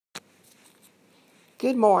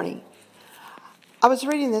Good morning. I was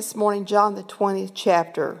reading this morning John the 20th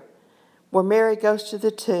chapter, where Mary goes to the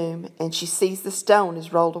tomb and she sees the stone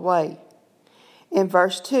is rolled away. In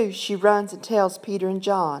verse 2, she runs and tells Peter and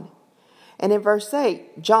John. And in verse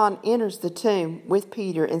 8, John enters the tomb with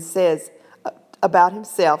Peter and says about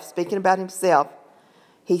himself, speaking about himself,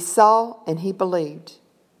 he saw and he believed.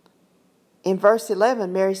 In verse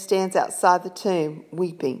 11, Mary stands outside the tomb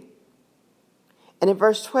weeping. And in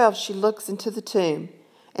verse 12, she looks into the tomb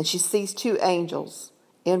and she sees two angels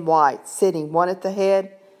in white sitting, one at the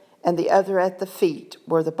head and the other at the feet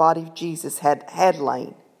where the body of Jesus had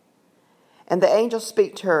lain. And the angels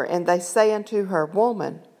speak to her, and they say unto her,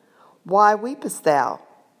 Woman, why weepest thou?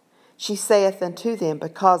 She saith unto them,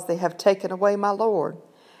 Because they have taken away my Lord,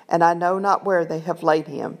 and I know not where they have laid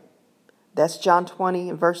him. That's John 20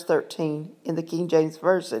 and verse 13 in the King James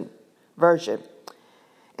Version.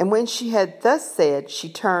 And when she had thus said, she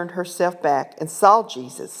turned herself back and saw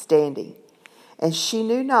Jesus standing. And she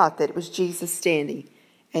knew not that it was Jesus standing,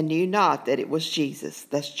 and knew not that it was Jesus.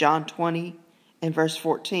 That's John 20 and verse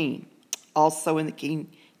 14, also in the King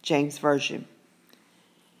James Version.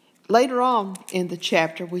 Later on in the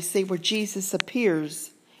chapter, we see where Jesus appears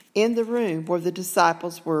in the room where the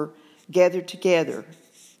disciples were gathered together.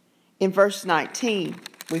 In verse 19,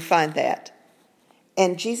 we find that.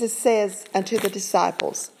 And Jesus says unto the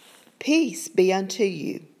disciples, Peace be unto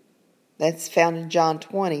you. That's found in John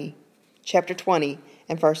 20, chapter 20,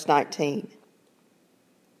 and verse 19.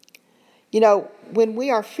 You know, when we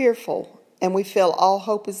are fearful and we feel all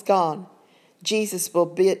hope is gone, Jesus will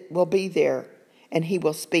be there and he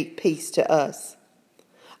will speak peace to us.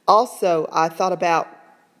 Also, I thought about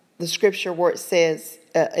the scripture where it says,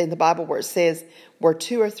 in the Bible where it says, where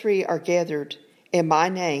two or three are gathered in my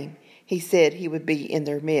name, he said he would be in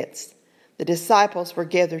their midst. The disciples were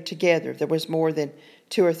gathered together. There was more than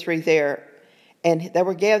two or three there, and they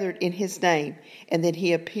were gathered in his name, and then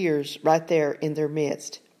he appears right there in their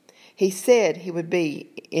midst. He said he would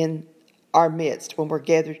be in our midst when we're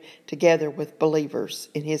gathered together with believers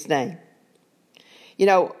in his name. You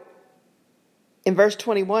know, in verse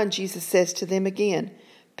 21, Jesus says to them again,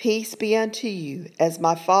 Peace be unto you, as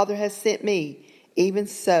my Father has sent me, even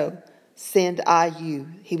so send I you.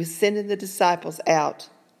 He was sending the disciples out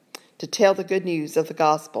to tell the good news of the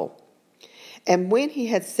gospel. And when he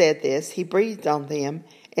had said this, he breathed on them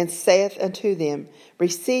and saith unto them,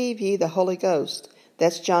 Receive ye the Holy Ghost.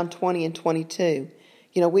 That's John 20 and 22.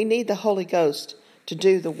 You know, we need the Holy Ghost to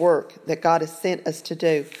do the work that God has sent us to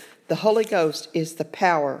do. The Holy Ghost is the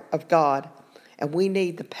power of God, and we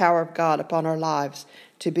need the power of God upon our lives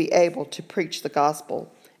to be able to preach the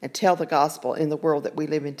gospel and tell the gospel in the world that we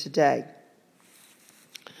live in today.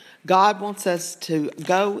 God wants us to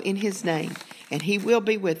go in his name, and he will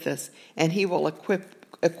be with us, and he will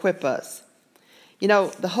equip us. You know,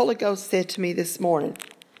 the Holy Ghost said to me this morning,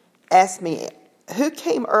 asked me, who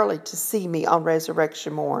came early to see me on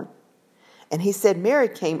resurrection morn? And he said, Mary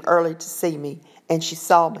came early to see me, and she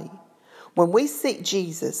saw me. When we seek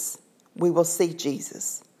Jesus, we will see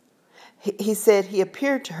Jesus. He said he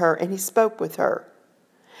appeared to her and he spoke with her.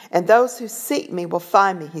 And those who seek me will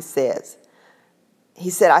find me, he says. He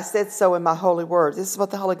said, I said so in my holy word. This is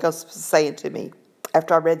what the Holy Ghost was saying to me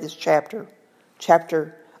after I read this chapter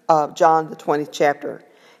of John, the 20th chapter.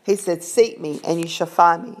 He said, Seek me and you shall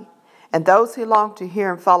find me. And those who long to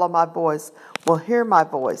hear and follow my voice will hear my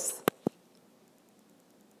voice.